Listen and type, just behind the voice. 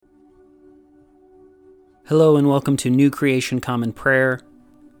Hello and welcome to New Creation Common Prayer,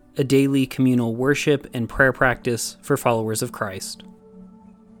 a daily communal worship and prayer practice for followers of Christ.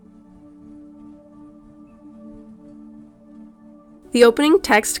 The opening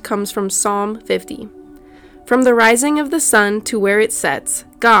text comes from Psalm 50. From the rising of the sun to where it sets,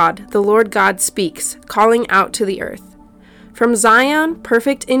 God, the Lord God, speaks, calling out to the earth. From Zion,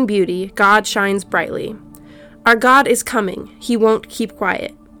 perfect in beauty, God shines brightly. Our God is coming, he won't keep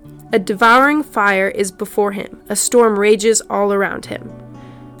quiet. A devouring fire is before him, a storm rages all around him.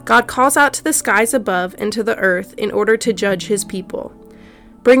 God calls out to the skies above and to the earth in order to judge his people.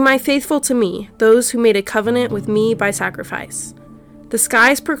 Bring my faithful to me, those who made a covenant with me by sacrifice. The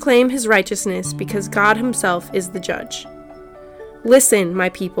skies proclaim his righteousness because God himself is the judge. Listen, my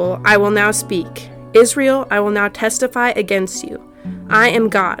people, I will now speak. Israel, I will now testify against you. I am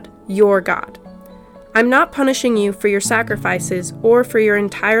God, your God. I'm not punishing you for your sacrifices or for your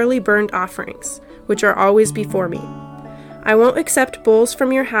entirely burned offerings, which are always before me. I won't accept bulls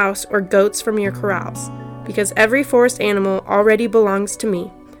from your house or goats from your corrals, because every forest animal already belongs to me,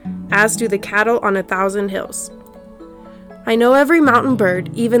 as do the cattle on 1,000 hills. I know every mountain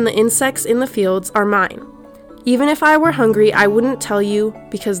bird, even the insects in the fields, are mine. Even if I were hungry, I wouldn't tell you,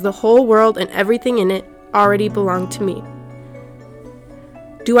 because the whole world and everything in it already belong to me.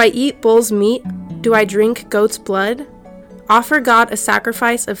 Do I eat bull's meat? Do I drink goat's blood? Offer God a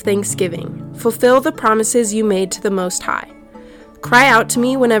sacrifice of thanksgiving. Fulfill the promises you made to the Most High. Cry out to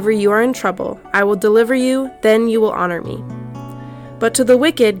me whenever you are in trouble. I will deliver you, then you will honor me. But to the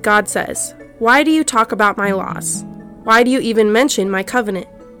wicked, God says, why do you talk about my laws? Why do you even mention my covenant?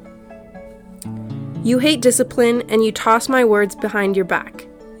 You hate discipline, and you toss my words behind your back.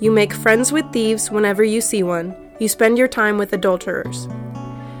 You make friends with thieves whenever you see one. You spend your time with adulterers.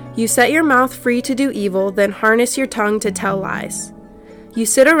 You set your mouth free to do evil, then harness your tongue to tell lies. You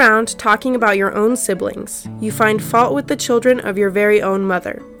sit around talking about your own siblings. You find fault with the children of your very own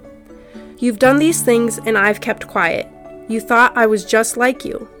mother. You've done these things, and I've kept quiet. You thought I was just like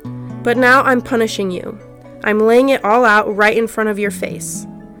you. But now I'm punishing you. I'm laying it all out right in front of your face.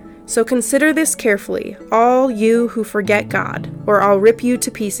 So consider this carefully, all you who forget God, or I'll rip you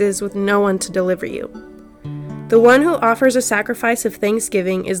to pieces with no one to deliver you. The one who offers a sacrifice of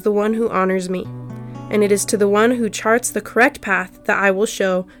thanksgiving is the one who honors me, and it is to the one who charts the correct path that I will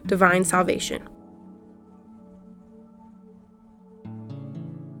show divine salvation.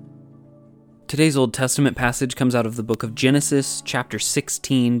 Today's Old Testament passage comes out of the book of Genesis, chapter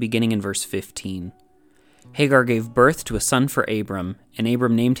 16, beginning in verse 15. Hagar gave birth to a son for Abram, and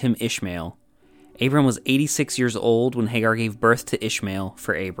Abram named him Ishmael. Abram was 86 years old when Hagar gave birth to Ishmael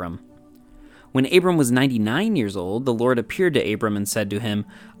for Abram. When Abram was 99 years old, the Lord appeared to Abram and said to him,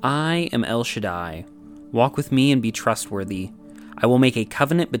 I am El Shaddai. Walk with me and be trustworthy. I will make a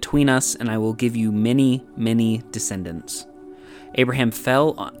covenant between us, and I will give you many, many descendants. Abram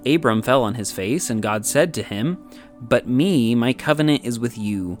fell on his face, and God said to him, But me, my covenant is with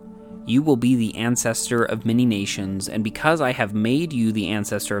you. You will be the ancestor of many nations, and because I have made you the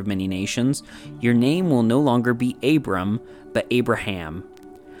ancestor of many nations, your name will no longer be Abram, but Abraham.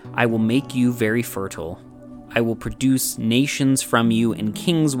 I will make you very fertile. I will produce nations from you, and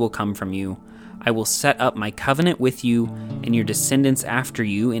kings will come from you. I will set up my covenant with you and your descendants after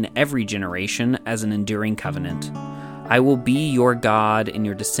you in every generation as an enduring covenant. I will be your God and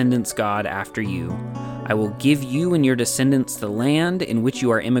your descendants' God after you. I will give you and your descendants the land in which you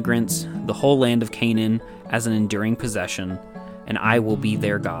are immigrants, the whole land of Canaan, as an enduring possession, and I will be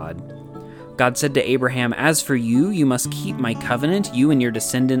their God. God said to Abraham, As for you, you must keep my covenant, you and your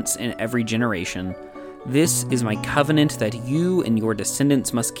descendants in every generation. This is my covenant that you and your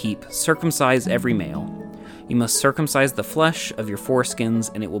descendants must keep. Circumcise every male. You must circumcise the flesh of your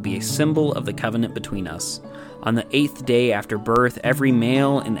foreskins, and it will be a symbol of the covenant between us. On the 8th day after birth, every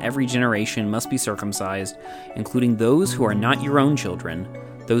male in every generation must be circumcised, including those who are not your own children,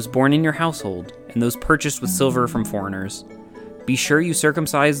 those born in your household, and those purchased with silver from foreigners. Be sure you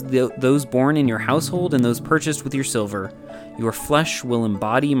circumcise those born in your household and those purchased with your silver. Your flesh will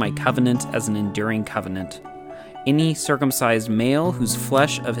embody my covenant as an enduring covenant. Any circumcised male whose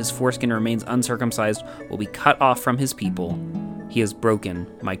flesh of his foreskin remains uncircumcised will be cut off from his people. He has broken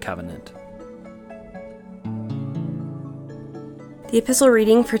my covenant. The epistle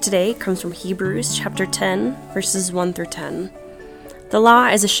reading for today comes from Hebrews chapter 10, verses 1 through 10. The law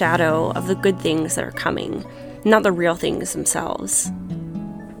is a shadow of the good things that are coming, not the real things themselves.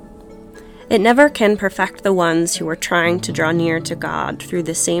 It never can perfect the ones who are trying to draw near to God through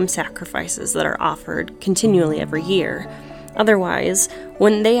the same sacrifices that are offered continually every year. Otherwise,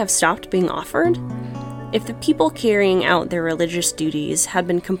 wouldn't they have stopped being offered? If the people carrying out their religious duties had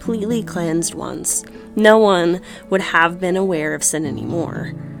been completely cleansed once, no one would have been aware of sin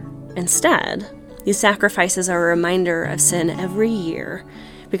anymore. Instead, these sacrifices are a reminder of sin every year,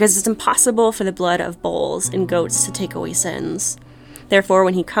 because it's impossible for the blood of bulls and goats to take away sins. Therefore,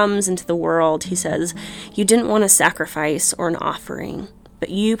 when he comes into the world, he says, "You didn't want a sacrifice or an offering, but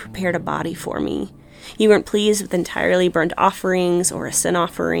you prepared a body for me. You weren't pleased with entirely burnt offerings or a sin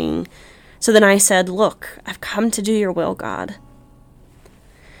offering. So then I said, 'Look, I've come to do your will, God.'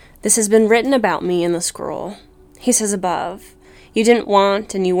 This has been written about me in the scroll." He says above, "You didn't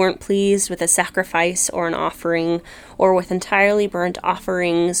want and you weren't pleased with a sacrifice or an offering, or with entirely burnt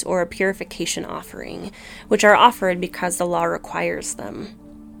offerings or a purification offering, which are offered because the law requires them."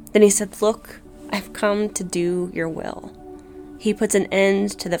 Then he said, "Look, I've come to do your will." He puts an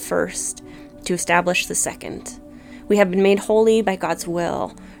end to the first to establish the second. We have been made holy by God's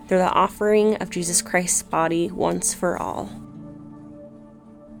will through the offering of Jesus Christ's body once for all.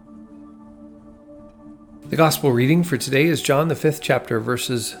 The Gospel reading for today is John, the 5th chapter,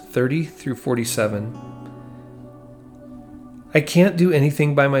 verses 30 through 47. I can't do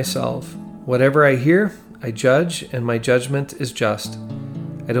anything by myself. Whatever I hear, I judge, and my judgment is just.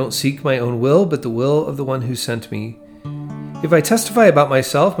 I don't seek my own will, but the will of the one who sent me. If I testify about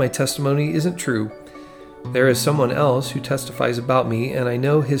myself, my testimony isn't true. There is someone else who testifies about me, and I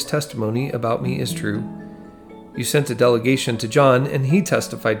know his testimony about me is true. You sent a delegation to John, and he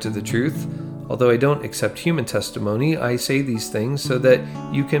testified to the truth. Although I don't accept human testimony, I say these things so that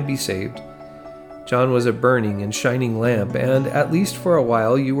you can be saved. John was a burning and shining lamp, and at least for a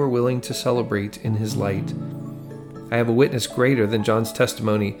while you were willing to celebrate in his light. I have a witness greater than John's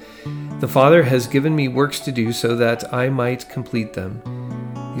testimony. The Father has given me works to do so that I might complete them.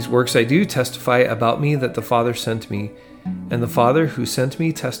 These works I do testify about me that the Father sent me, and the Father who sent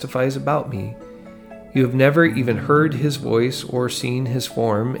me testifies about me. You have never even heard his voice or seen his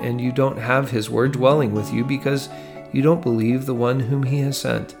form, and you don't have his word dwelling with you because you don't believe the one whom he has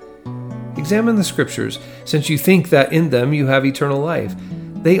sent. Examine the scriptures, since you think that in them you have eternal life.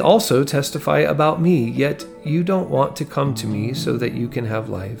 They also testify about me, yet you don't want to come to me so that you can have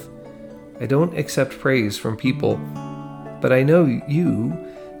life. I don't accept praise from people, but I know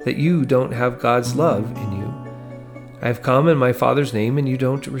that you don't have God's love in you. I have come in my Father's name, and you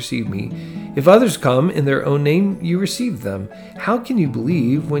don't receive me. If others come in their own name, you receive them. How can you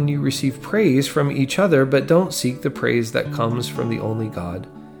believe when you receive praise from each other, but don't seek the praise that comes from the only God?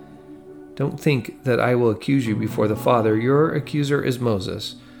 Don't think that I will accuse you before the Father. Your accuser is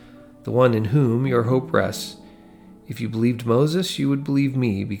Moses, the one in whom your hope rests. If you believed Moses, you would believe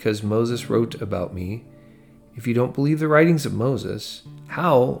me, because Moses wrote about me. If you don't believe the writings of Moses,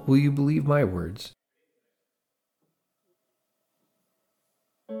 how will you believe my words?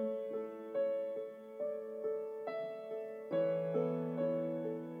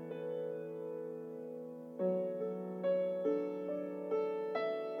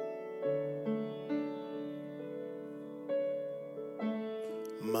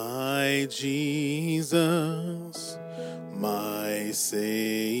 My Jesus, my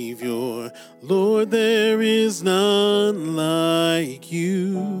Savior, Lord, there is none like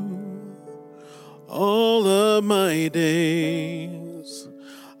you. All of my days,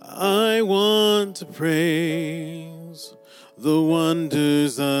 I want to praise the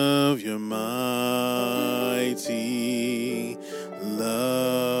wonders of your mighty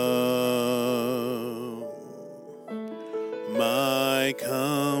love. My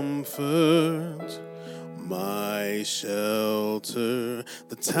comfort, my shelter,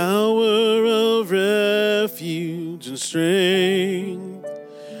 the tower of refuge and strength.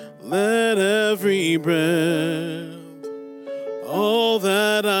 Let every breath, all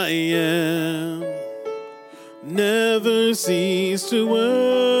that I am, never cease to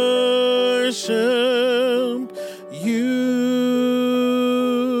worship you.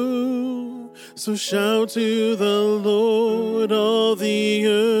 So shout to the Lord, all the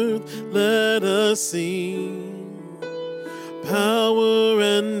earth, let us sing. Power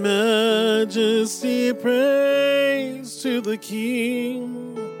and majesty, praise to the King.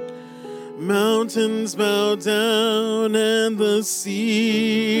 Mountains bow down and the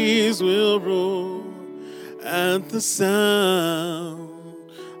seas will roar at the sound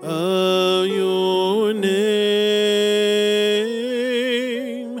of your name.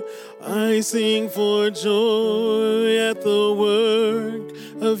 I sing for joy at the work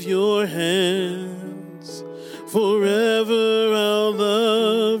of your hands. Forever I'll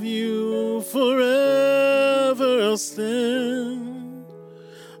love you, forever I'll stand.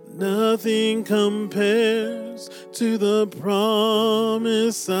 Nothing compares to the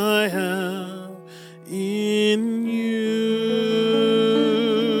promise I have in you.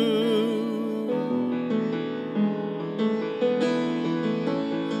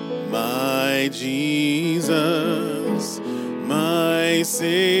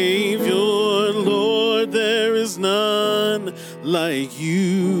 Savior, Lord, there is none like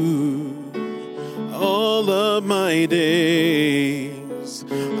you. All of my days,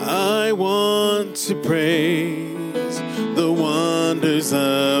 I want to praise the wonders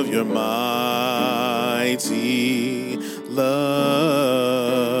of your mighty love.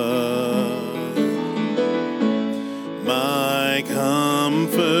 My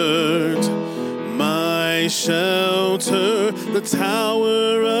comfort, my shelter, the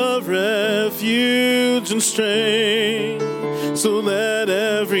tower of refuge and strength. So let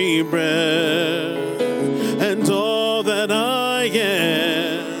every breath and all that I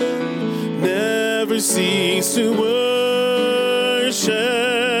am never cease to worship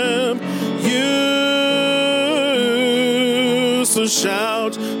you. So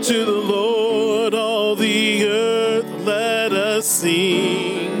shout to the Lord, all the earth, let us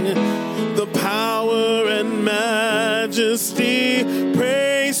sing the power and majesty.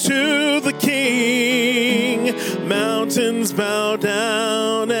 Praise to the King. Mountains bow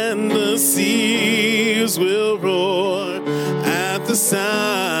down and the seas will roar at the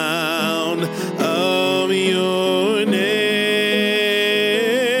sound of your name.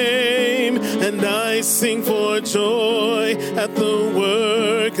 And I sing for joy at the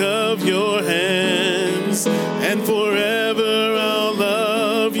work of your hands. And forever I'll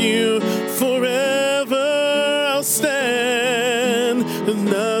love you, forever I'll stand.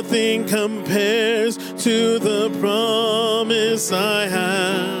 Nothing compares to the promise I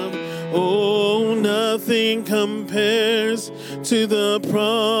have. Oh, nothing compares to the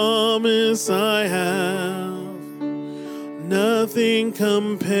promise I have. Nothing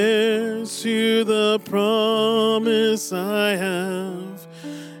compares to the promise I have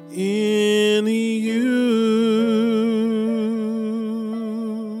in you.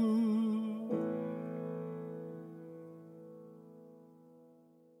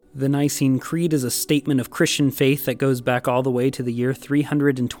 The Nicene Creed is a statement of Christian faith that goes back all the way to the year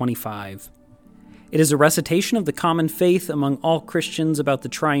 325. It is a recitation of the common faith among all Christians about the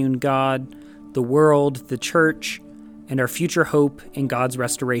triune God, the world, the church, and our future hope in God's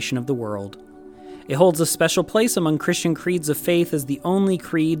restoration of the world. It holds a special place among Christian creeds of faith as the only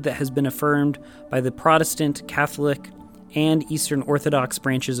creed that has been affirmed by the Protestant, Catholic, and Eastern Orthodox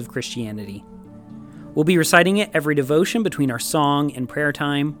branches of Christianity. We'll be reciting it every devotion between our song and prayer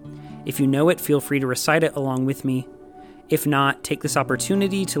time. If you know it, feel free to recite it along with me. If not, take this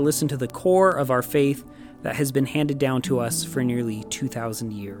opportunity to listen to the core of our faith that has been handed down to us for nearly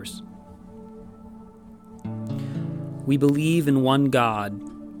 2,000 years. We believe in one God,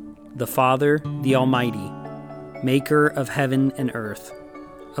 the Father, the Almighty, maker of heaven and earth,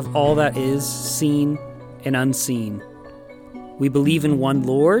 of all that is seen and unseen. We believe in one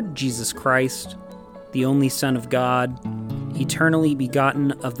Lord, Jesus Christ, the only Son of God, eternally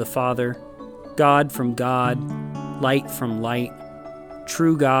begotten of the Father, God from God, light from light,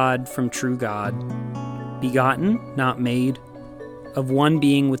 true God from true God, begotten, not made, of one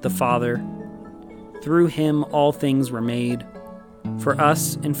being with the Father. Through him all things were made. For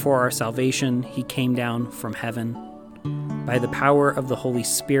us and for our salvation he came down from heaven. By the power of the Holy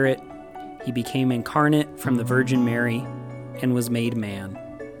Spirit, he became incarnate from the Virgin Mary and was made man.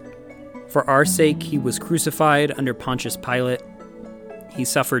 For our sake he was crucified under Pontius Pilate. He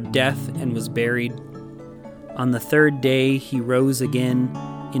suffered death and was buried. On the third day he rose again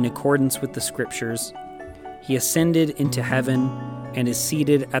in accordance with the Scriptures. He ascended into heaven and is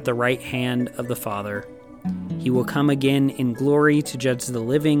seated at the right hand of the Father. He will come again in glory to judge the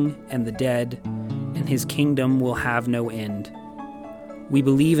living and the dead, and his kingdom will have no end. We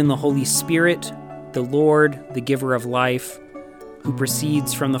believe in the Holy Spirit, the Lord, the giver of life, who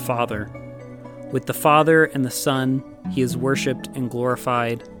proceeds from the Father. With the Father and the Son, he is worshipped and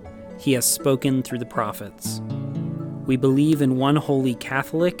glorified. He has spoken through the prophets. We believe in one holy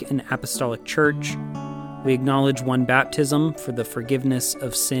Catholic and Apostolic Church. We acknowledge one baptism for the forgiveness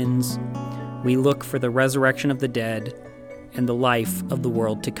of sins. We look for the resurrection of the dead and the life of the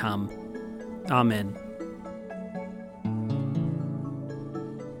world to come. Amen.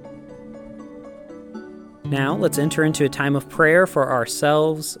 Now, let's enter into a time of prayer for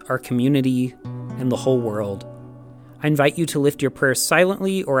ourselves, our community, and the whole world. I invite you to lift your prayers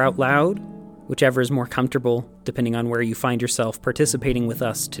silently or out loud, whichever is more comfortable, depending on where you find yourself participating with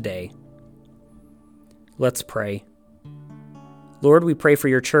us today. Let's pray. Lord, we pray for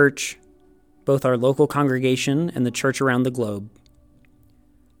your church, both our local congregation and the church around the globe.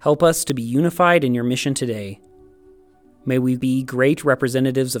 Help us to be unified in your mission today. May we be great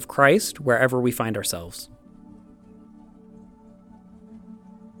representatives of Christ wherever we find ourselves.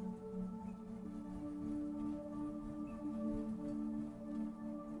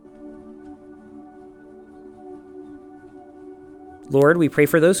 Lord, we pray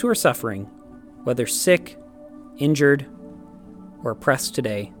for those who are suffering, whether sick, injured, or oppressed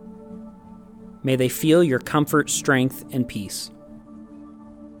today. May they feel your comfort, strength, and peace.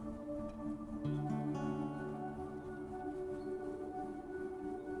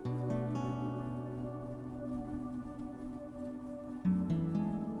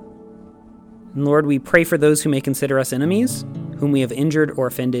 And Lord, we pray for those who may consider us enemies, whom we have injured or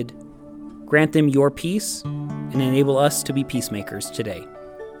offended. Grant them your peace and enable us to be peacemakers today.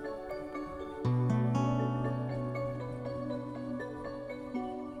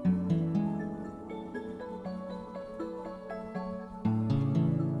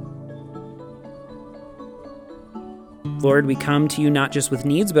 Lord, we come to you not just with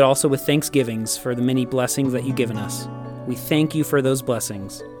needs, but also with thanksgivings for the many blessings that you've given us. We thank you for those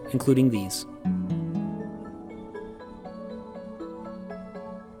blessings, including these.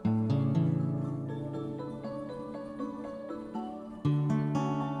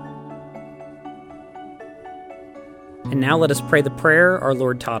 And now let us pray the prayer our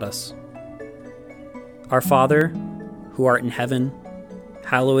Lord taught us. Our Father, who art in heaven,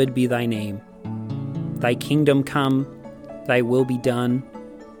 hallowed be thy name. Thy kingdom come, thy will be done,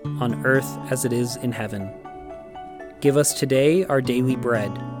 on earth as it is in heaven. Give us today our daily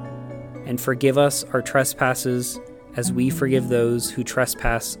bread, and forgive us our trespasses as we forgive those who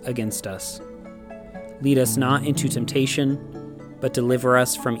trespass against us. Lead us not into temptation, but deliver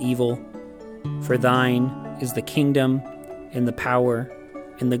us from evil. For thine is the kingdom, and the power,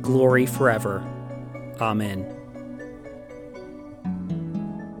 and the glory forever. Amen.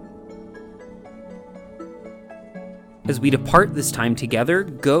 As we depart this time together,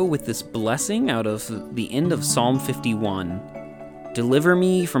 go with this blessing out of the end of Psalm 51. Deliver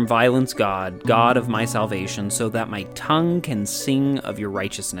me from violence, God, God of my salvation, so that my tongue can sing of your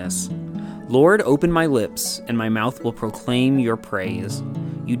righteousness. Lord, open my lips, and my mouth will proclaim your praise.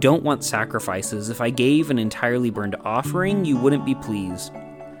 You don't want sacrifices. If I gave an entirely burned offering, you wouldn't be pleased.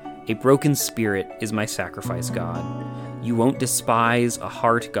 A broken spirit is my sacrifice, God. You won't despise a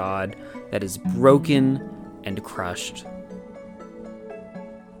heart, God, that is broken and crushed.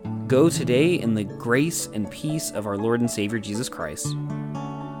 Go today in the grace and peace of our Lord and Savior Jesus Christ.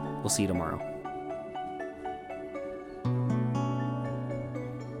 We'll see you tomorrow.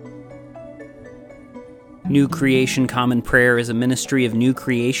 New Creation Common Prayer is a ministry of New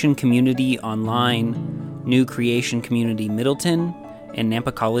Creation Community Online, New Creation Community Middleton, and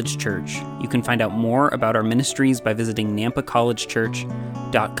Nampa College Church. You can find out more about our ministries by visiting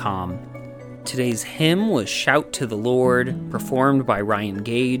nampacollegechurch.com. Today's hymn was Shout to the Lord, performed by Ryan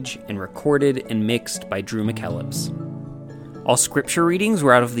Gage and recorded and mixed by Drew McKellips. All scripture readings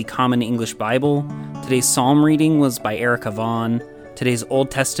were out of the Common English Bible. Today's psalm reading was by Erica Vaughn. Today's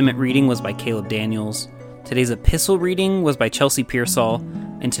Old Testament reading was by Caleb Daniels. Today's epistle reading was by Chelsea Pearsall,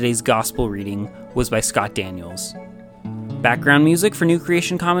 and today's gospel reading was by Scott Daniels. Background music for New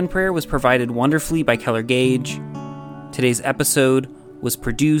Creation Common Prayer was provided wonderfully by Keller Gage. Today's episode was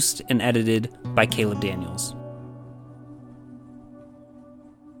produced and edited by Caleb Daniels.